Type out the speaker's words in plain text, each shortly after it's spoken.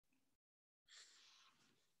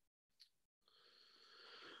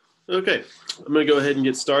Okay, I'm going to go ahead and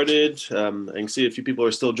get started. I can see a few people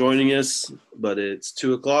are still joining us, but it's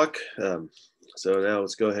 2 o'clock. So now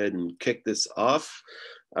let's go ahead and kick this off.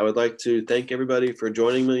 I would like to thank everybody for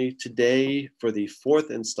joining me today for the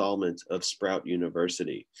fourth installment of Sprout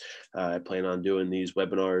University. I plan on doing these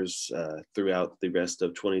webinars throughout the rest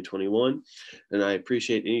of 2021, and I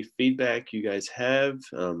appreciate any feedback you guys have.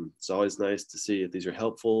 It's always nice to see if these are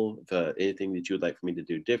helpful, if anything that you would like for me to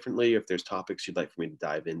do differently, or if there's topics you'd like for me to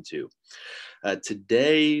dive into.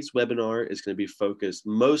 Today's webinar is going to be focused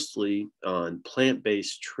mostly on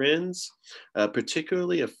plant-based trends,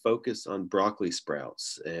 particularly a focus on broccoli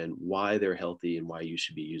sprouts and why they're healthy and why you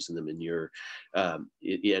should be using them in your, adding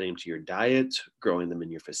them to your diet, growing them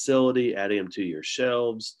in your facility, adding them to your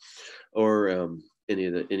shelves, or any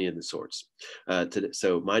of the sorts.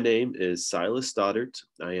 So my name is Silas Stoddart.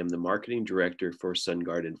 I am the marketing director for Sun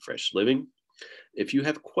Garden Fresh Living. If you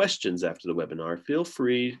have questions after the webinar, feel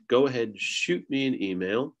free, go ahead and shoot me an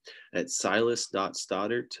email at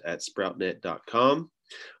silas.stoddart@sproutnet.com,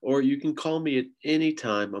 or you can call me at any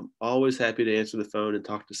time. I'm always happy to answer the phone and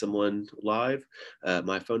talk to someone live.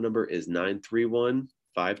 My phone number is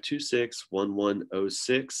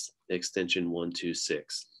 931-526-1106, extension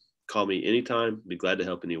 126. Call me anytime. Be glad to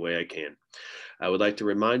help any way I can. I would like to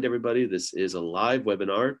remind everybody this is a live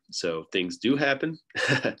webinar, so things do happen.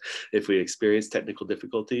 If we experience technical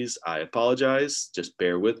difficulties, I apologize. Just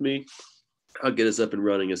bear with me. I'll get us up and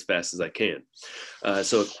running as fast as I can.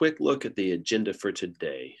 So a quick look at the agenda for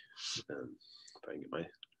today. If I can get my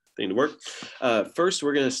thing to work. First,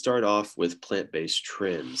 we're going to start off with plant-based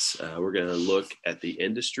trends. We're going to look at the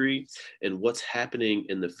industry and what's happening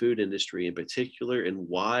in the food industry in particular, and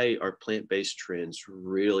why are plant-based trends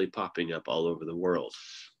really popping up all over the world.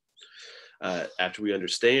 After we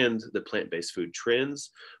understand the plant-based food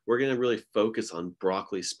trends, we're going to really focus on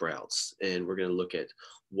broccoli sprouts, and we're going to look at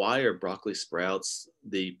why are broccoli sprouts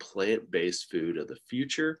the plant-based food of the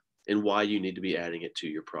future and why you need to be adding it to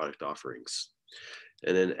your product offerings.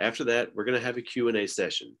 And then after that, we're going to have a Q&A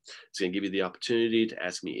session. It's going to give you the opportunity to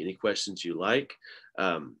ask me any questions you like.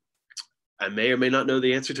 I may or may not know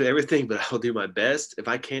the answer to everything, but I'll do my best. If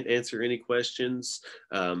I can't answer any questions,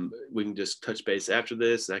 we can just touch base after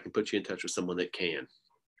this, and I can put you in touch with someone that can.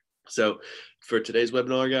 So for today's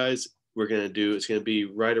webinar, guys, it's going to be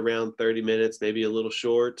right around 30 minutes, maybe a little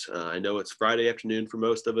short. I know it's Friday afternoon for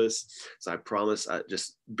most of us, so I promise,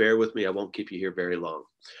 just bear with me. I won't keep you here very long.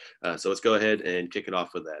 So let's go ahead and kick it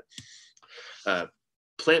off with that.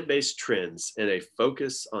 Plant-based trends and a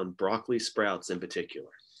focus on broccoli sprouts in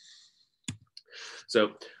particular.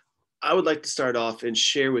 So I would like to start off and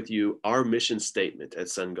share with you our mission statement at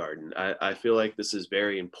Sun Garden. I feel like this is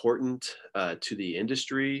very important to the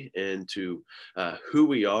industry and to who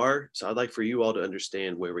we are. So I'd like for you all to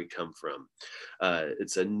understand where we come from.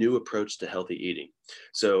 It's a new approach to healthy eating.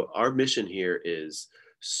 So our mission here is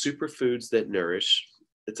superfoods that nourish.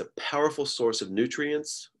 It's a powerful source of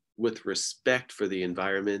nutrients with respect for the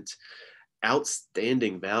environment,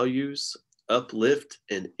 outstanding values, uplift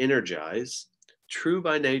and energize, true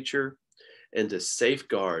by nature, and to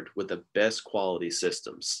safeguard with the best quality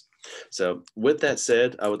systems. So with that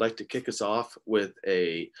said, I would like to kick us off with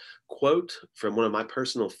a quote from one of my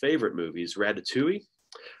personal favorite movies, Ratatouille.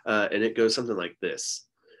 And it goes something like this: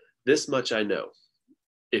 "This much I know.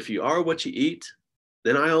 If you are what you eat,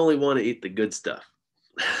 then I only want to eat the good stuff."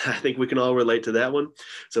 I think we can all relate to that one.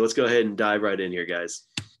 So let's go ahead and dive right in here, guys.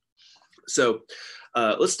 So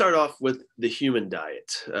let's start off with the human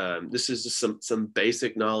diet. This is just some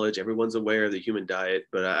basic knowledge. Everyone's aware of the human diet,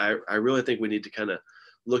 but I really think we need to kind of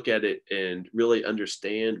look at it and really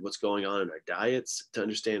understand what's going on in our diets to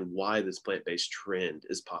understand why this plant-based trend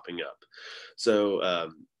is popping up.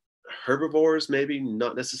 So herbivores, maybe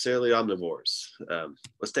not necessarily omnivores.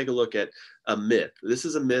 Let's take a look at a myth. This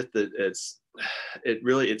is a myth that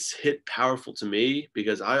it's hit powerful to me,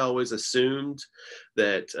 because I always assumed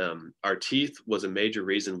that our teeth was a major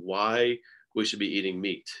reason why we should be eating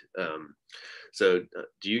meat. So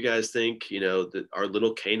do you guys think, that our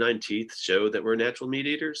little canine teeth show that we're natural meat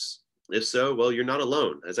eaters? If so, well, you're not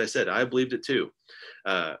alone. As I said, I believed it too,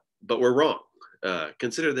 but we're wrong.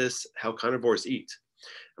 Consider this, how carnivores eat.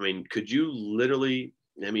 I mean, could you literally,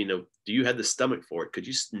 do you have the stomach for it? Could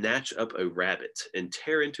you snatch up a rabbit and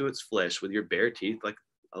tear into its flesh with your bare teeth like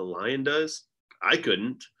a lion does? I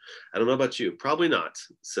couldn't. I don't know about you. Probably not.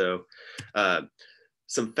 So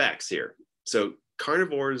some facts here. So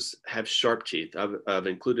carnivores have sharp teeth. I've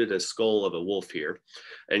included a skull of a wolf here,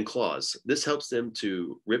 and claws. This helps them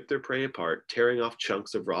to rip their prey apart, tearing off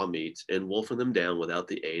chunks of raw meat and wolfing them down without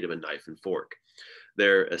the aid of a knife and fork.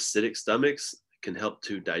 Their acidic stomachs can help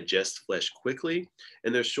to digest flesh quickly,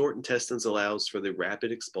 and their short intestines allows for the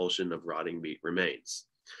rapid expulsion of rotting meat remains.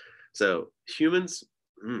 So humans,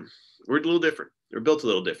 we're a little different. We're built a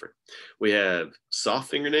little different. We have soft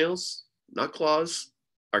fingernails, not claws.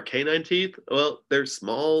 Our canine teeth, well, they're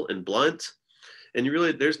small and blunt, and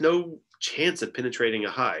there's no chance of penetrating a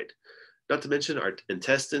hide. Not to mention our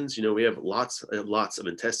intestines. We have lots of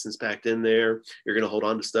intestines packed in there. You're going to hold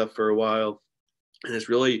on to stuff for a while. And it's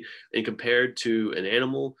really, and compared to an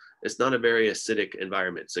animal, it's not a very acidic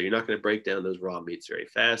environment. So you're not going to break down those raw meats very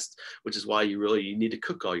fast, which is why you need to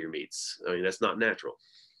cook all your meats. I mean, that's not natural.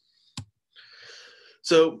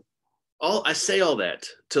 So I say all that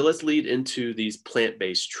to let's lead into these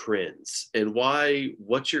plant-based trends and why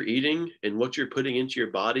what you're eating and what you're putting into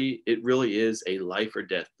your body, it really is a life or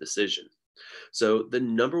death decision. So the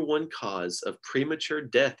number one cause of premature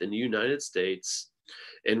death in the United States,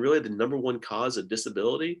 and really the number one cause of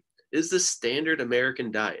disability, is the standard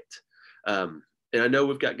American diet. And I know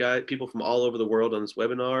we've got people from all over the world on this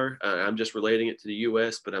webinar. I'm just relating it to the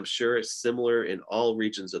US, but I'm sure it's similar in all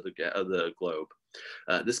regions of the globe.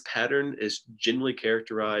 This pattern is generally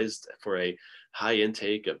characterized for a high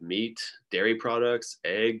intake of meat, dairy products,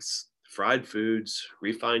 eggs, fried foods,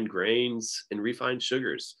 refined grains, and refined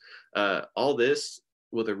sugars. All this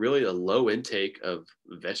with a low intake of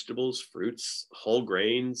vegetables, fruits, whole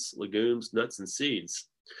grains, legumes, nuts, and seeds.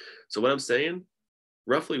 So what I'm saying,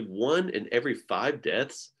 roughly 1 in every 5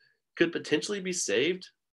 deaths could potentially be saved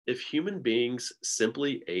if human beings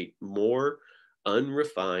simply ate more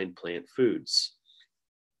unrefined plant foods.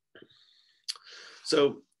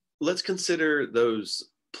 So let's consider those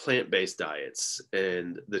plant-based diets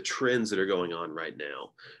and the trends that are going on right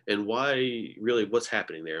now and what's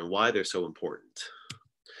happening there and why they're so important.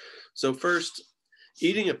 So first,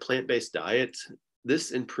 eating a plant-based diet,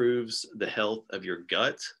 this improves the health of your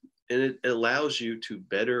gut and it allows you to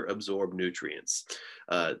better absorb nutrients.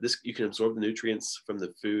 You can absorb the nutrients from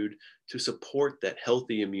the food to support that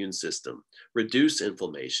healthy immune system, reduce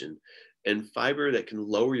inflammation, and fiber that can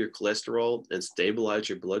lower your cholesterol and stabilize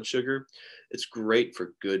your blood sugar. It's great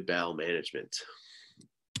for good bowel management.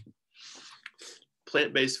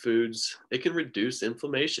 Plant-based foods, it can reduce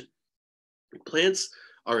inflammation. Plants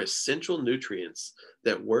are essential nutrients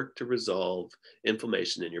that work to resolve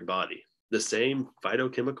inflammation in your body. The same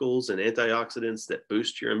phytochemicals and antioxidants that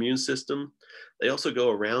boost your immune system, they also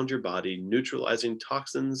go around your body, neutralizing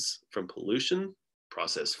toxins from pollution,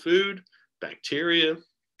 processed food, bacteria,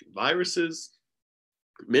 viruses,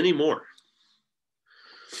 many more.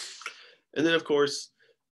 And then, of course,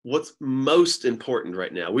 what's most important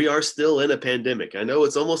right now, we are still in a pandemic. I know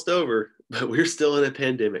it's almost over, but we're still in a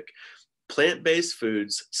pandemic. Plant-based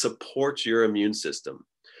foods support your immune system.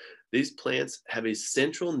 These plants have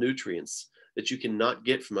essential nutrients that you cannot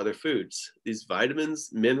get from other foods. These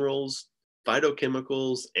vitamins, minerals,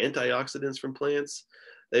 phytochemicals, antioxidants from plants,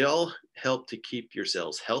 they all help to keep your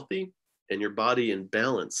cells healthy and your body in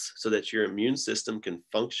balance so that your immune system can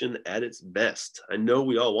function at its best. I know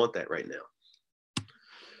we all want that right now.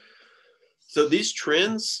 So these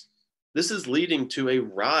trends, this is leading to a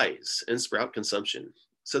rise in sprout consumption.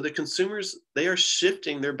 So the consumers, they are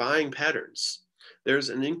shifting their buying patterns. There's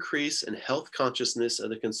an increase in health consciousness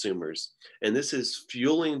of the consumers, and this is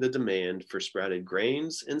fueling the demand for sprouted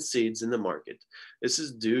grains and seeds in the market. This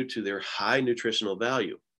is due to their high nutritional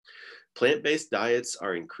value. Plant-based diets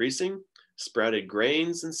are increasing. Sprouted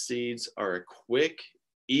grains and seeds are a quick,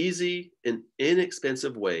 easy, and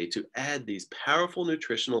inexpensive way to add these powerful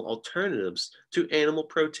nutritional alternatives to animal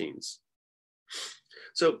proteins.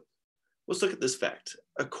 So let's look at this fact.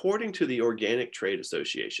 According to the Organic Trade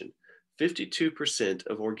Association, 52%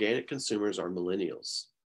 of organic consumers are millennials.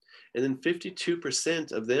 And then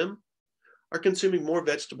 52% of them are consuming more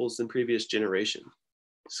vegetables than previous generation.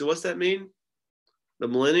 So what's that mean? The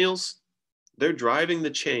millennials, they're driving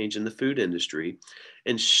the change in the food industry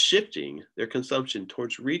and shifting their consumption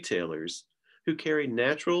towards retailers who carry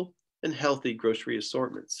natural and healthy grocery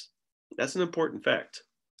assortments. That's an important fact.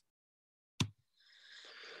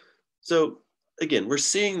 So again, we're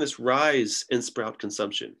seeing this rise in sprout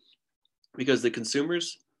consumption because the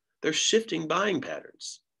consumers, they're shifting buying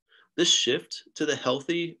patterns. This shift to the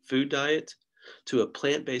healthy food diet, to a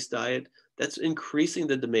plant-based diet, that's increasing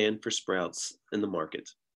the demand for sprouts in the market.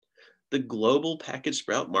 The global packaged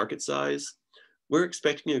sprout market size, we're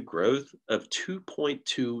expecting a growth of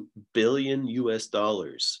 2.2 billion US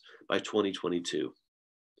dollars by 2022.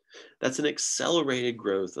 That's an accelerated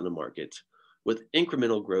growth in the market with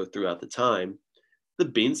incremental growth throughout the time. The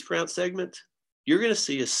bean sprout segment, you're going to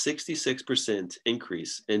see a 66%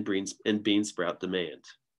 increase in bean sprout demand.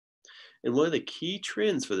 And one of the key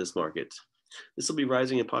trends for this market This will be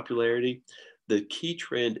rising in popularity. The key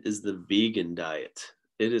trend is the vegan diet.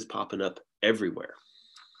 It is popping up everywhere.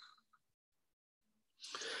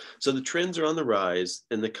 So the trends are on the rise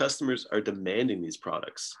and the customers are demanding these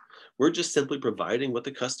products. We're just simply providing what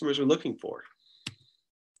the customers are looking for.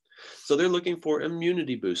 So they're looking for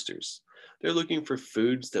immunity boosters. They're looking for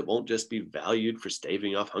foods that won't just be valued for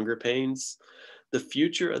staving off hunger pains. The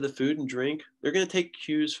future of the food and drink, they're going to take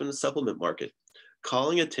cues from the supplement market,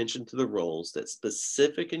 calling attention to the roles that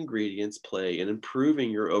specific ingredients play in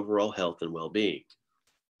improving your overall health and well-being.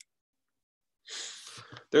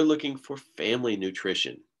 They're looking for family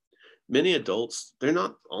nutrition. Many adults, they're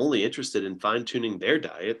not only interested in fine-tuning their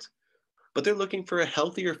diet, but they're looking for a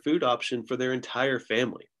healthier food option for their entire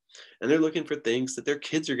family. And they're looking for things that their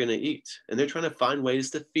kids are going to eat, and they're trying to find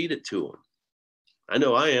ways to feed it to them. I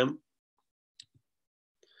know I am.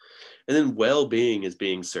 And then well-being is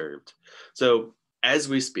being served. So as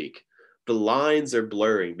we speak, the lines are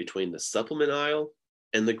blurring between the supplement aisle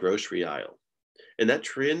and the grocery aisle. And that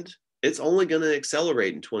trend, it's only going to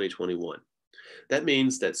accelerate in 2021. That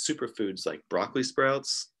means that superfoods like broccoli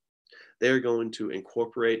sprouts, they're going to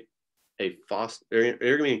incorporate they're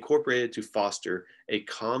going to be incorporated to foster a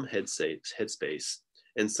calm headspace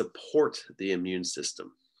and support the immune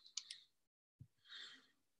system.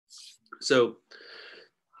 So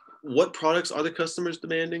what products are the customers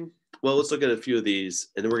demanding? Well, let's look at a few of these,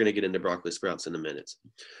 and then we're going to get into broccoli sprouts in a minute.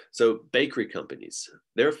 So bakery companies,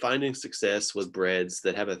 they're finding success with breads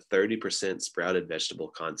that have a 30% sprouted vegetable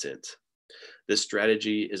content. This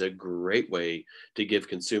strategy is a great way to give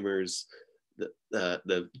consumers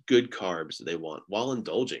the good carbs they want while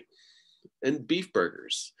indulging. And beef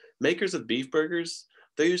burgers, makers of beef burgers,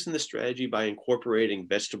 they're using this strategy by incorporating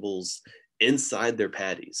vegetables inside their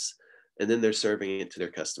patties, and then they're serving it to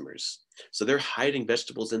their customers. So they're hiding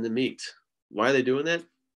vegetables in the meat. Why are they doing that?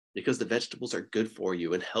 Because the vegetables are good for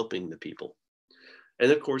you and helping the people.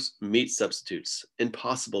 And of course, meat substitutes,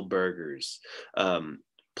 Impossible Burgers,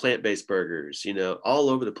 plant-based burgers, all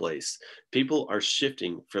over the place. People are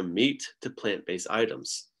shifting from meat to plant-based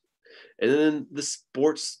items. And then the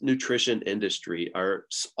sports nutrition industry are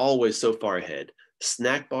always so far ahead.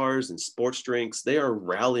 Snack bars and sports drinks, they are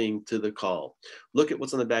rallying to the call. Look at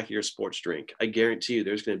what's on the back of your sports drink. I guarantee you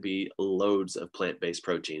there's going to be loads of plant-based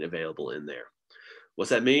protein available in there.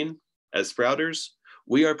 What's that mean? As Sprouters,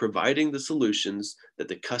 we are providing the solutions that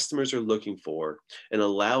the customers are looking for and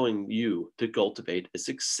allowing you to cultivate a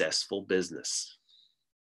successful business.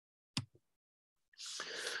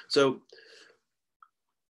 So,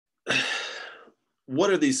 what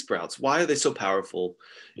are these sprouts? Why are they so powerful?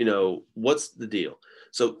 What's the deal?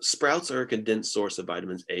 So sprouts are a condensed source of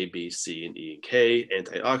vitamins A, B, C, and E and K,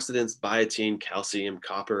 antioxidants, biotin, calcium,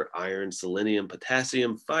 copper, iron, selenium,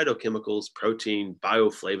 potassium, phytochemicals, protein,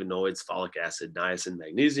 bioflavonoids, folic acid, niacin,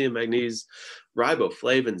 magnesium, manganese,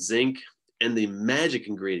 riboflavin, zinc, and the magic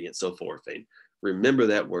ingredient, sulforaphane. Remember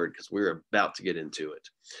that word because we're about to get into it.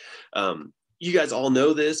 You guys all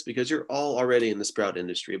know this because you're all already in the sprout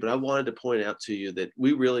industry, but I wanted to point out to you that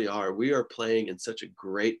we are playing in such a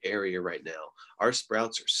great area right now. Our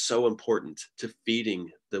sprouts are so important to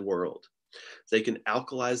feeding the world. They can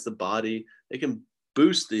alkalize the body. They can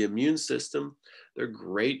boost the immune system. They're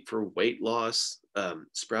great for weight loss.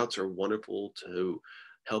 Sprouts are wonderful to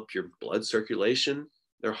help your blood circulation.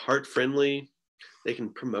 They're heart friendly. They can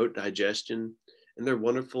promote digestion. And they're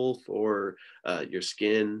wonderful for your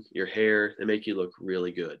skin, your hair. They make you look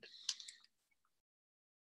really good.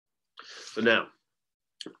 So now,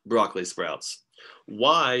 broccoli sprouts.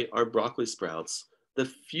 Why are broccoli sprouts the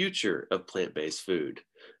future of plant-based food?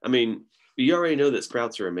 I mean, you already know that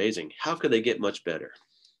sprouts are amazing. How could they get much better?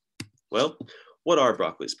 Well, what are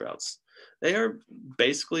broccoli sprouts? They are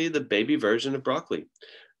basically the baby version of broccoli.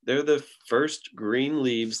 They're the first green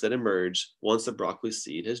leaves that emerge once the broccoli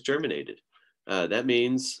seed has germinated. That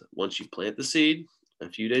means once you plant the seed, a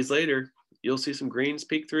few days later, you'll see some greens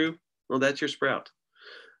peek through. Well, that's your sprout.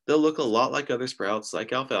 They'll look a lot like other sprouts,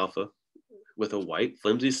 like alfalfa, with a white,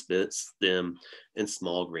 flimsy stem and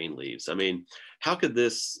small green leaves. I mean, how could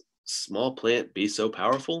this small plant be so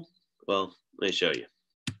powerful? Well, let me show you.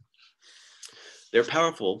 They're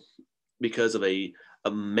powerful because of an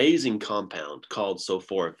amazing compound called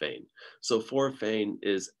sulforaphane. Sulforaphane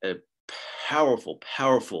is a powerful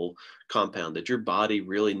compound that your body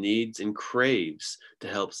really needs and craves to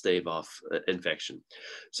help stave off infection.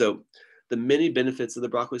 So the many benefits of the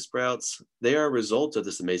broccoli sprouts, they are a result of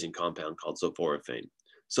this amazing compound called sulforaphane.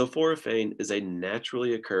 Sulforaphane is a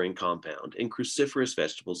naturally occurring compound in cruciferous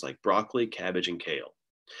vegetables like broccoli, cabbage, and kale.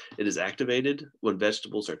 It is activated when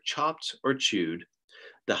vegetables are chopped or chewed.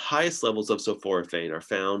 The highest levels of sulforaphane are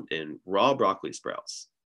found in raw broccoli sprouts.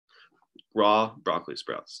 Raw broccoli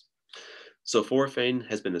sprouts. Sulforaphane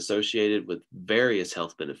has been associated with various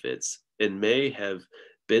health benefits and may have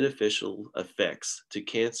beneficial effects to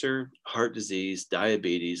cancer, heart disease,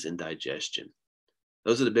 diabetes, and digestion.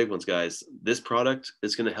 Those are the big ones, guys. This product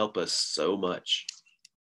is going to help us so much.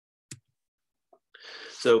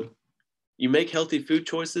 So you make healthy food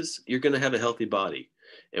choices, you're going to have a healthy body.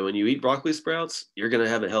 And when you eat broccoli sprouts, you're going to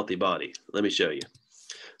have a healthy body. Let me show you.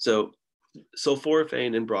 So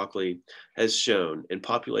sulforaphane in broccoli has shown in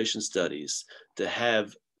population studies to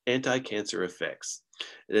have anti-cancer effects.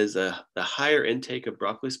 It is the higher intake of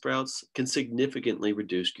broccoli sprouts can significantly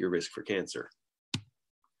reduce your risk for cancer.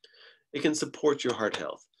 It can support your heart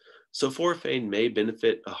health. Sulforaphane may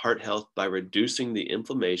benefit heart health by reducing the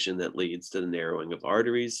inflammation that leads to the narrowing of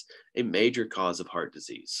arteries, a major cause of heart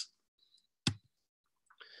disease.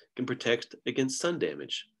 It can protect against sun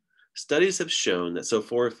damage. Studies have shown that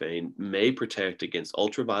sulforaphane may protect against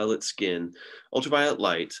ultraviolet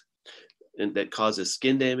light, and that causes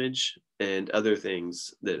skin damage and other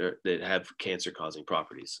things that have cancer-causing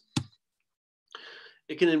properties.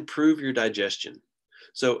 It can improve your digestion.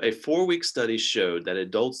 So a 4-week study showed that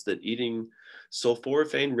adults that eating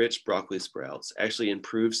sulforaphane-rich broccoli sprouts actually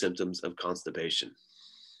improve symptoms of constipation.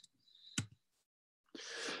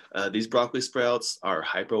 These broccoli sprouts are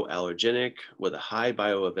hypoallergenic with a high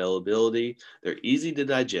bioavailability. They're easy to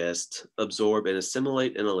digest, absorb, and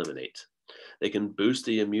assimilate and eliminate. They can boost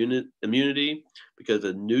the immunity because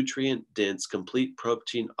of a nutrient-dense, complete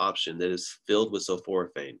protein option that is filled with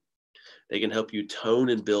sulforaphane. They can help you tone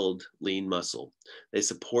and build lean muscle. They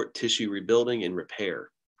support tissue rebuilding and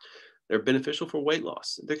repair. They're beneficial for weight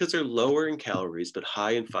loss because they're lower in calories but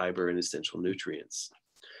high in fiber and essential nutrients.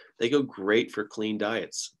 They go great for clean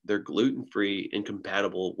diets. They're gluten-free and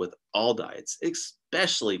compatible with all diets,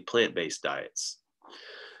 especially plant-based diets.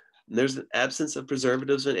 And there's an absence of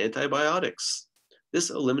preservatives and antibiotics.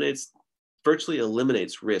 This virtually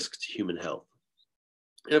eliminates risk to human health.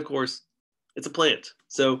 And of course, it's a plant.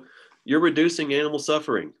 So you're reducing animal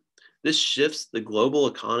suffering. This shifts the global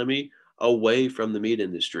economy away from the meat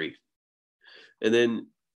industry. And then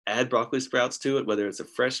add broccoli sprouts to it, whether it's a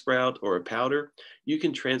fresh sprout or a powder. You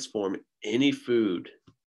can transform any food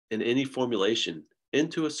and any formulation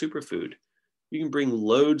into a superfood. You can bring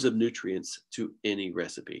loads of nutrients to any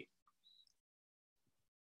recipe.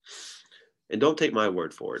 And don't take my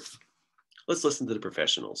word for it. Let's listen to the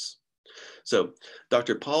professionals. So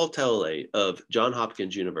Dr. Paul Talalay of Johns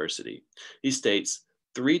Hopkins University, he states,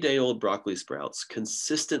 3-day-old broccoli sprouts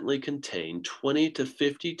consistently contain 20 to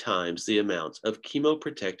 50 times the amount of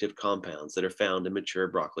chemoprotective compounds that are found in mature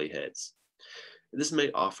broccoli heads. This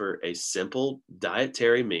may offer a simple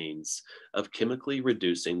dietary means of chemically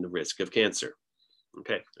reducing the risk of cancer.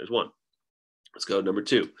 Okay, there's one. Let's go to number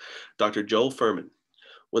 2. Dr. Joel Fuhrman.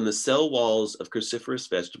 When the cell walls of cruciferous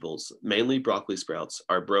vegetables, mainly broccoli sprouts,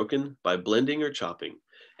 are broken by blending or chopping,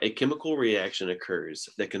 a chemical reaction occurs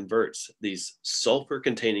that converts these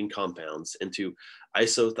sulfur-containing compounds into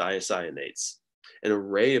isothiocyanates, an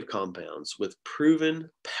array of compounds with proven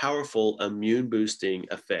powerful immune-boosting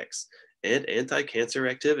effects and anti-cancer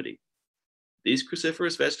activity. These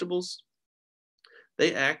cruciferous vegetables,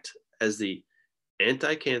 they act as the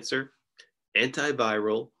anti-cancer,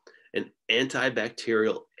 antiviral, and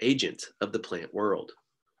antibacterial agent of the plant world.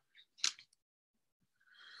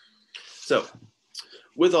 So,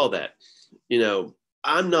 with all that,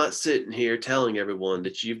 I'm not sitting here telling everyone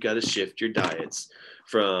that you've got to shift your diets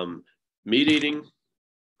from meat eating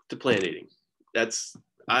to plant eating.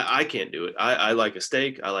 I can't do it. I like a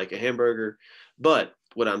steak, I like a hamburger, but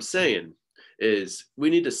what I'm saying is we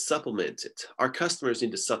need to supplement it. Our customers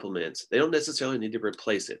need to supplement. They don't necessarily need to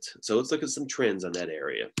replace it. So let's look at some trends on that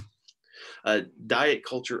area. Diet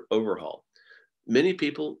culture overhaul. Many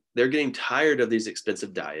people, they're getting tired of these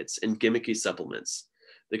expensive diets and gimmicky supplements.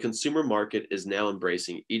 The consumer market is now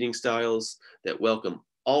embracing eating styles that welcome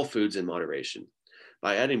all foods in moderation.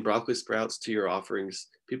 By adding broccoli sprouts to your offerings,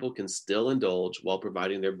 people can still indulge while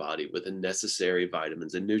providing their body with the necessary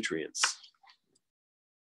vitamins and nutrients.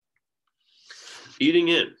 Eating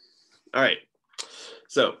in. All right.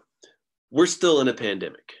 So we're still in a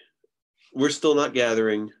pandemic. We're still not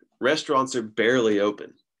gathering. Restaurants are barely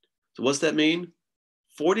open. So what's that mean?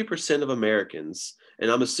 40% of Americans,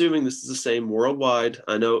 and I'm assuming this is the same worldwide.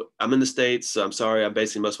 I know I'm in the States, so I'm sorry, I'm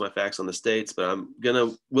basing most of my facts on the States, but I'm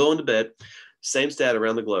willing to bet, same stat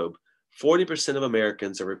around the globe, 40% of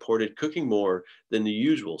Americans are reported cooking more than the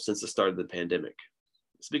usual since the start of the pandemic.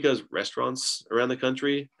 It's because restaurants around the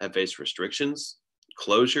country have faced restrictions,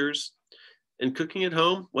 closures, and cooking at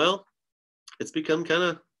home, well, it's become kind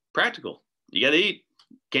of practical. You got to eat,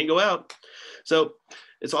 can't go out. So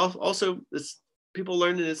it's also people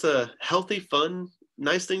learning it's a healthy, fun,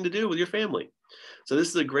 nice thing to do with your family. So this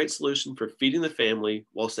is a great solution for feeding the family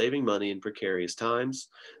while saving money in precarious times.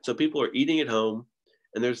 So people are eating at home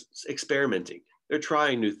and they're experimenting. They're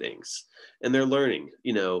trying new things and they're learning,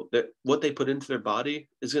 that what they put into their body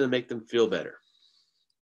is going to make them feel better.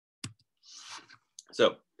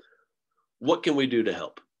 So what can we do to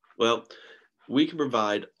help? Well, we can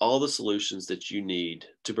provide all the solutions that you need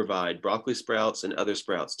to provide broccoli sprouts and other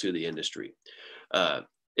sprouts to the industry.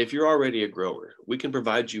 If you're already a grower, we can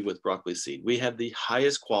provide you with broccoli seed. We have the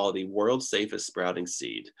highest quality, world's safest sprouting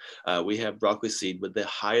seed. We have broccoli seed with the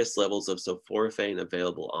highest levels of sulforaphane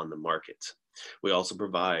available on the market. We also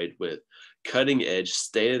provide with cutting edge,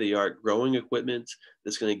 state-of-the-art growing equipment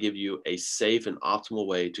that's going to give you a safe and optimal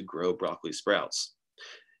way to grow broccoli sprouts.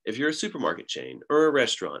 If you're a supermarket chain or a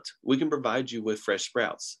restaurant, we can provide you with fresh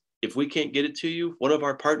sprouts. If we can't get it to you, one of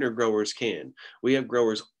our partner growers can. We have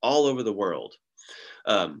growers all over the world.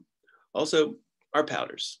 Also, our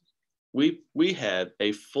powders. We have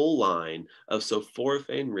a full line of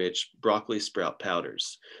sulforaphane-rich broccoli sprout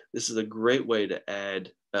powders. This is a great way to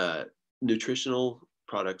add nutritional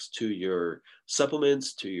products to your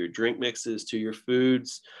supplements, to your drink mixes, to your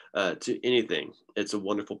foods, to anything. It's a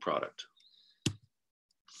wonderful product.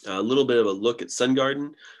 A little bit of a look at Sun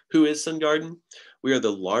Garden. Who is Sun Garden? We are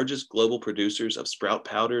the largest global producers of sprout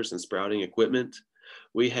powders and sprouting equipment.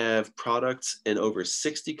 We have products in over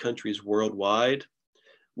 60 countries worldwide.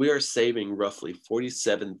 We are saving roughly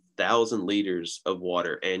 47,000 liters of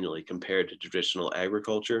water annually compared to traditional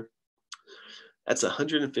agriculture. That's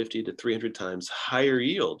 150 to 300 times higher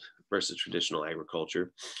yield versus traditional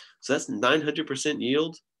agriculture. So that's 900%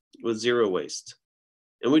 yield with zero waste.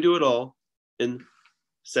 And we do it all in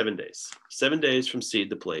 7 days. 7 days from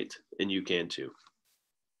seed to plate, and you can too.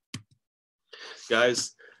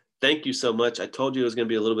 Guys, thank you so much. I told you it was going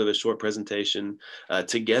to be a little bit of a short presentation.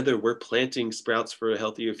 Together, we're planting sprouts for a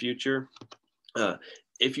healthier future.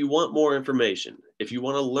 If you want more information, if you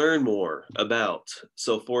want to learn more about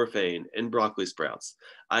sulforaphane and broccoli sprouts,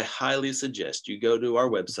 I highly suggest you go to our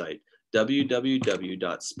website,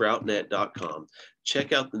 www.sproutnet.com.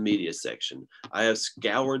 Check out the media section. I have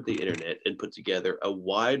scoured the internet and put together a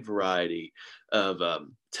wide variety of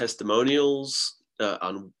testimonials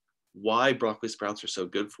on why broccoli sprouts are so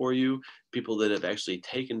good for you, people that have actually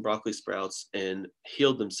taken broccoli sprouts and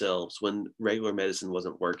healed themselves when regular medicine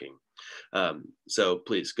wasn't working. So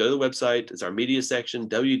please go to the website. It's our media section,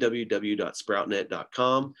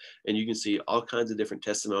 www.sproutnet.com, and you can see all kinds of different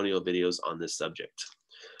testimonial videos on this subject.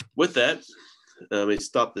 With that, let me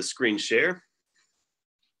stop the screen share.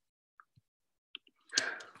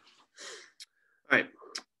 All right,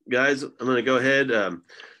 guys, I'm going to go ahead.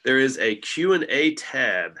 There is a Q&A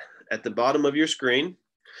tab at the bottom of your screen.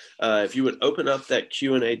 If you would open up that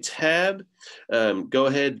Q&A tab, go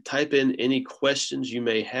ahead, type in any questions you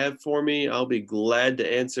may have for me. I'll be glad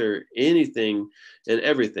to answer anything and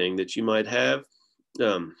everything that you might have.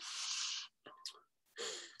 Let me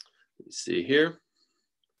see here.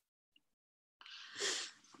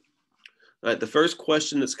 All right, the first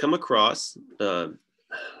question that's come across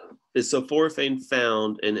is sulforaphane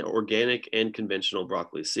found in organic and conventional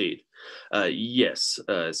broccoli seed? Yes,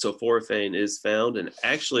 sulforaphane is found, and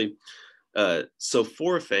actually,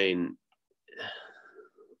 sulforaphane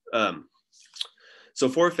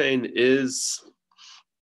is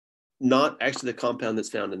not actually the compound that's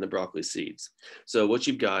found in the broccoli seeds. So what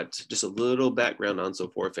you've got, just a little background on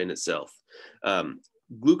sulforaphane itself.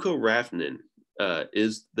 Glucoraphanin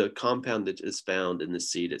is the compound that is found in the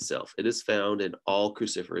seed itself. It is found in all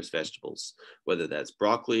cruciferous vegetables, whether that's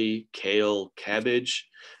broccoli, kale, cabbage,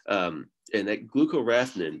 and that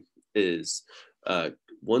glucoraphanin is,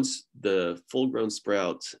 once the full-grown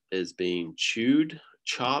sprout is being chewed,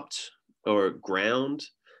 chopped, or ground,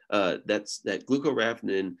 that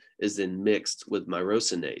glucoraphanin is then mixed with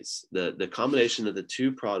myrosinase. The combination of the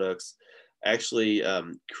two products actually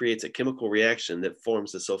creates a chemical reaction that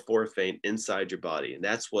forms the sulforaphane inside your body. And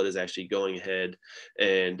that's what is actually going ahead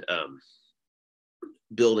and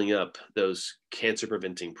building up those cancer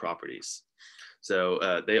preventing properties.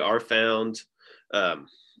 So they are found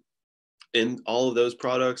in all of those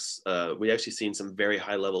products. We actually seen some very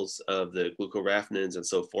high levels of the glucoraphanins and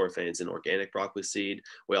sulforaphanes in organic broccoli seed.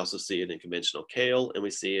 We also see it in conventional kale, and we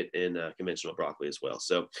see it in conventional broccoli as well.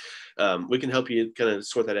 So we can help you kind of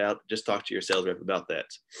sort that out. Just talk to your sales rep about that.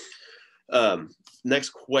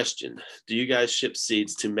 Next question. Do you guys ship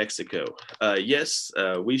seeds to Mexico? Yes,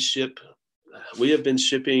 we ship. We have been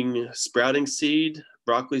shipping sprouting seed,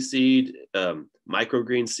 broccoli seed,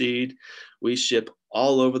 microgreen seed. We ship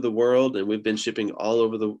all over the world, and we've been shipping all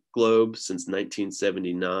over the globe since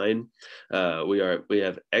 1979. We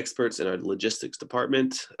have experts in our logistics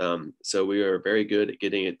department, so we are very good at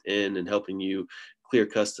getting it in and helping you clear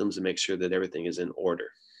customs and make sure that everything is in order.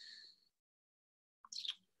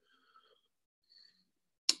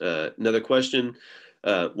 Another question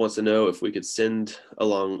wants to know if we could send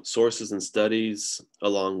along sources and studies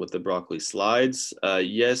along with the broccoli slides.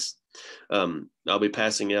 Yes, I'll be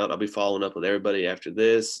passing out, I'll be following up with everybody after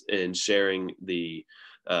this and sharing the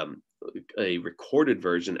a recorded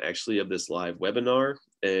version actually of this live webinar.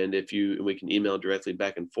 And if we can email directly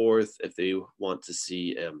back and forth if they want to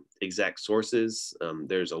see exact sources.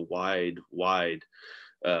 There's a wide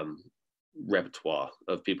repertoire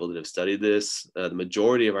of people that have studied this. The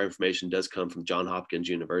majority of our information does come from Johns Hopkins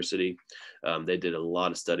University. They did a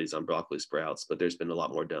lot of studies on broccoli sprouts, but there's been a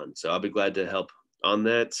lot more done. So I'll be glad to help on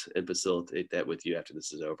that and facilitate that with you after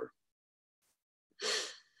this is over.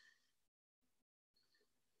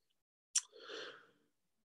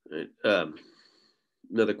 Right.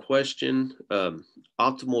 Another question,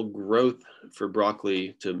 optimal growth for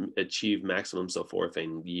broccoli to achieve maximum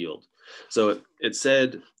sulforaphane yield. So it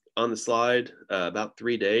said on the slide about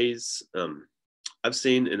 3 days. I've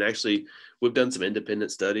seen, and actually we've done some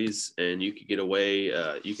independent studies, and you could get away,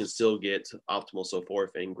 you can still get optimal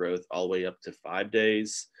sulforaphane growth all the way up to 5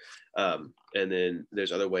 days. And then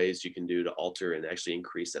there's other ways you can do to alter and actually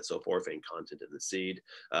increase that sulforaphane content in the seed.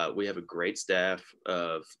 We have a great staff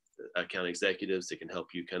of account executives that can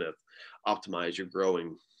help you kind of optimize your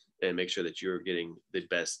growing and make sure that you're getting the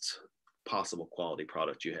best possible quality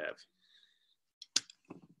product you have.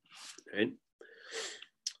 Right.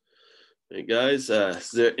 Hey guys,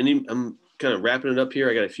 is there any, I'm kind of wrapping it up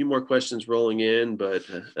here. I got a few more questions rolling in, but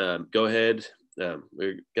go ahead.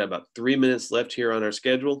 We've got about 3 minutes left here on our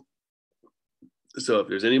schedule. So if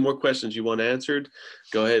there's any more questions you want answered,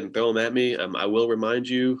 go ahead and throw them at me. I will remind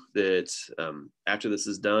you that after this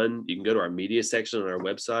is done, you can go to our media section on our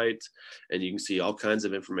website and you can see all kinds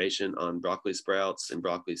of information on broccoli sprouts and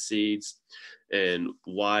broccoli seeds and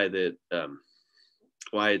why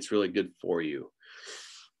it's really good for you.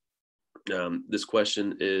 This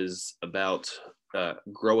question is about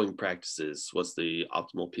growing practices. What's the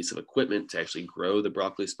optimal piece of equipment to actually grow the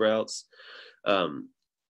broccoli sprouts?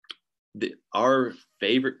 Our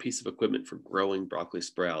favorite piece of equipment for growing broccoli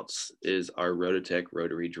sprouts is our Rototech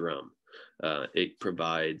rotary drum. It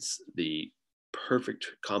provides the perfect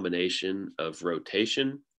combination of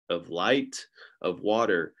rotation, of light, of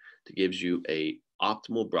water to gives you a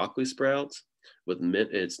optimal broccoli sprout.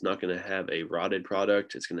 It's not going to have a rotted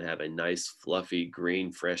product. It's going to have a nice, fluffy,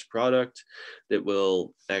 green, fresh product that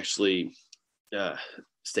will actually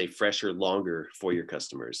stay fresher longer for your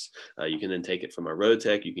customers. You can then take it from our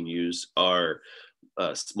Rototech. You can use our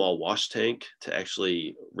small wash tank to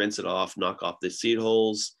actually rinse it off, knock off the seed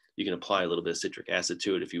holes. You can apply a little bit of citric acid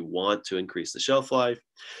to it if you want to increase the shelf life.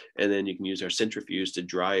 And then you can use our centrifuge to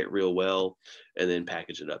dry it real well and then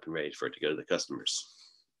package it up and ready for it to go to the customers.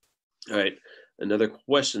 All right, another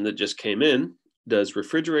question that just came in. Does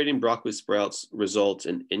refrigerating broccoli sprouts result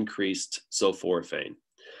in increased sulforaphane?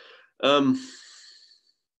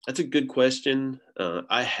 That's a good question.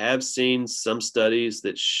 I have seen some studies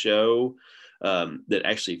that show that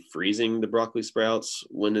actually freezing the broccoli sprouts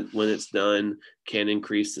when it's done can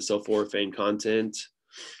increase the sulforaphane content.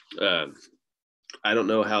 I don't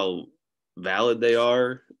know how valid they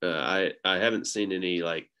are. I haven't seen any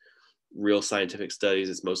like real scientific studies.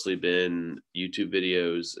 It's mostly been YouTube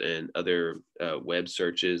videos and other web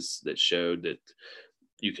searches that showed that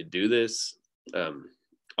you could do this.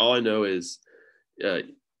 All I know is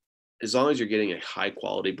as long as you're getting a high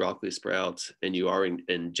quality broccoli sprout and you are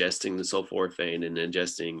ingesting the sulforaphane and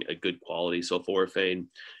ingesting a good quality sulforaphane,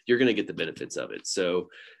 you're going to get the benefits of it. So,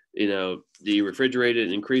 do you refrigerate it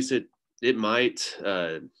and increase it? It might.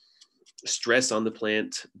 Stress on the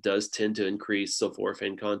plant does tend to increase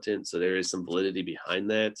sulforaphane content. So there is some validity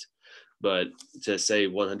behind that. But to say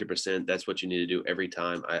 100% that's what you need to do every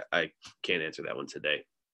time, I can't answer that one today.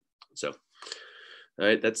 So, all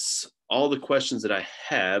right, that's all the questions that I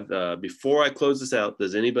have. Before I close this out,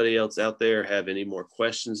 does anybody else out there have any more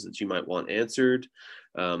questions that you might want answered?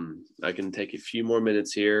 I can take a few more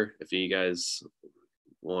minutes here if you guys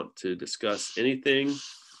want to discuss anything.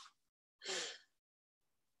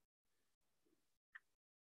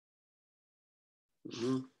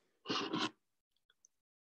 Mm-hmm.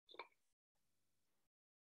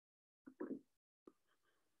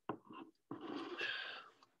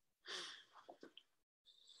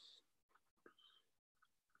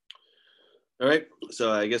 All right,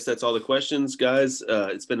 so I guess that's all the questions, guys.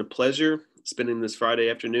 It's been a pleasure. spending this Friday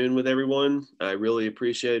afternoon with everyone. I really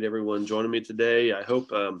appreciate everyone joining me today. I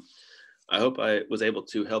hope I was able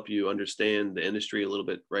to help you understand the industry a little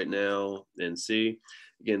bit right now and see.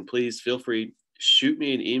 Again, please feel free, shoot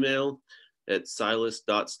me an email at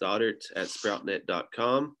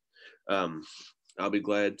silas.stoddart@sproutnet.com. I'll be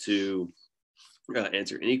glad to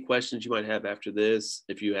answer any questions you might have after this.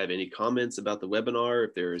 If you have any comments about the webinar,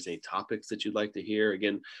 if there's any topics that you'd like to hear,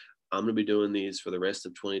 again, I'm going to be doing these for the rest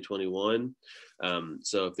of 2021.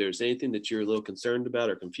 So if there's anything that you're a little concerned about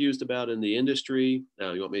or confused about in the industry,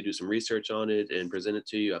 you want me to do some research on it and present it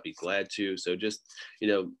to you, I'll be glad to. So just,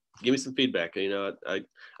 give me some feedback.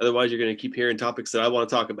 Otherwise you're going to keep hearing topics that I want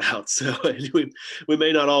to talk about. So we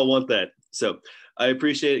may not all want that. So I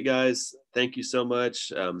appreciate it, guys. Thank you so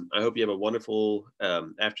much. I hope you have a wonderful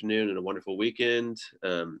afternoon and a wonderful weekend.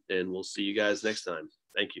 And we'll see you guys next time.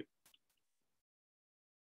 Thank you.